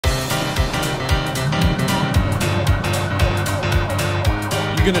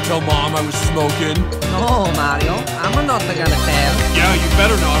You gonna tell Mom I was smoking? No, Mario. I'm not gonna tell. Yeah, you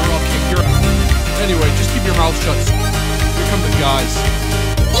better not, or I'll kick your... Anyway, just keep your mouth shut. Here come the guys.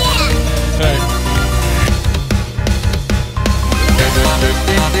 Yeah! Hey.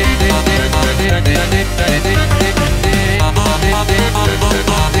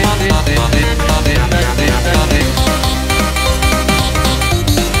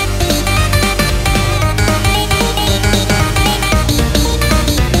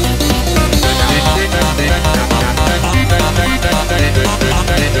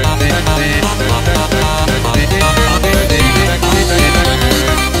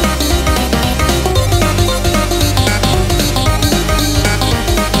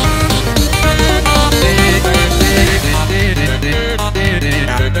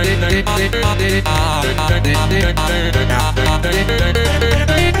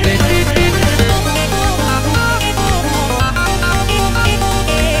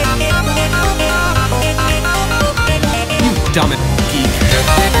 Dumb it, geek.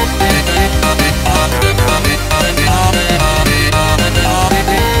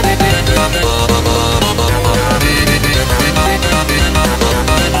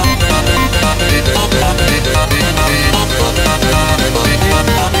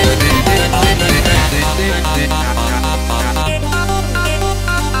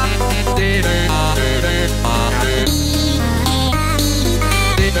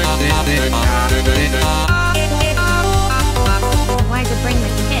 Why'd you bring the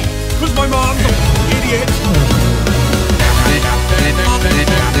kid? 'Cause my mom's an idiot.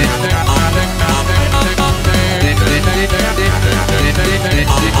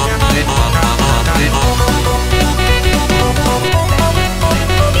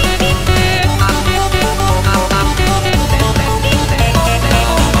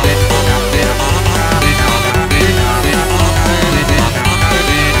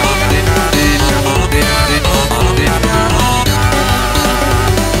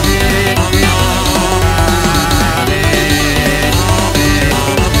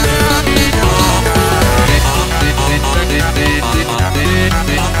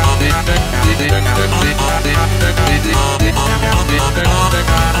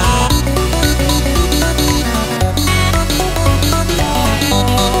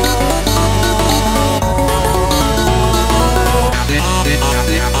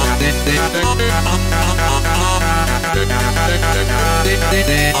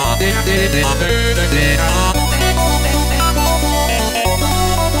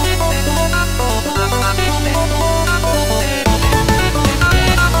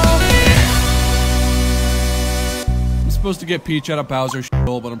 I'm supposed to get Peach out of Bowser's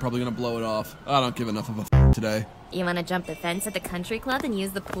hole, but I'm probably gonna blow it off. I don't give enough of a f today. You wanna jump the fence at the country club and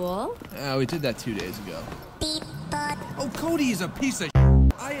use the pool? Yeah, we did that 2 days ago. Oh, Cody is a piece of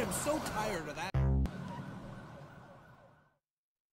I am so tired of that.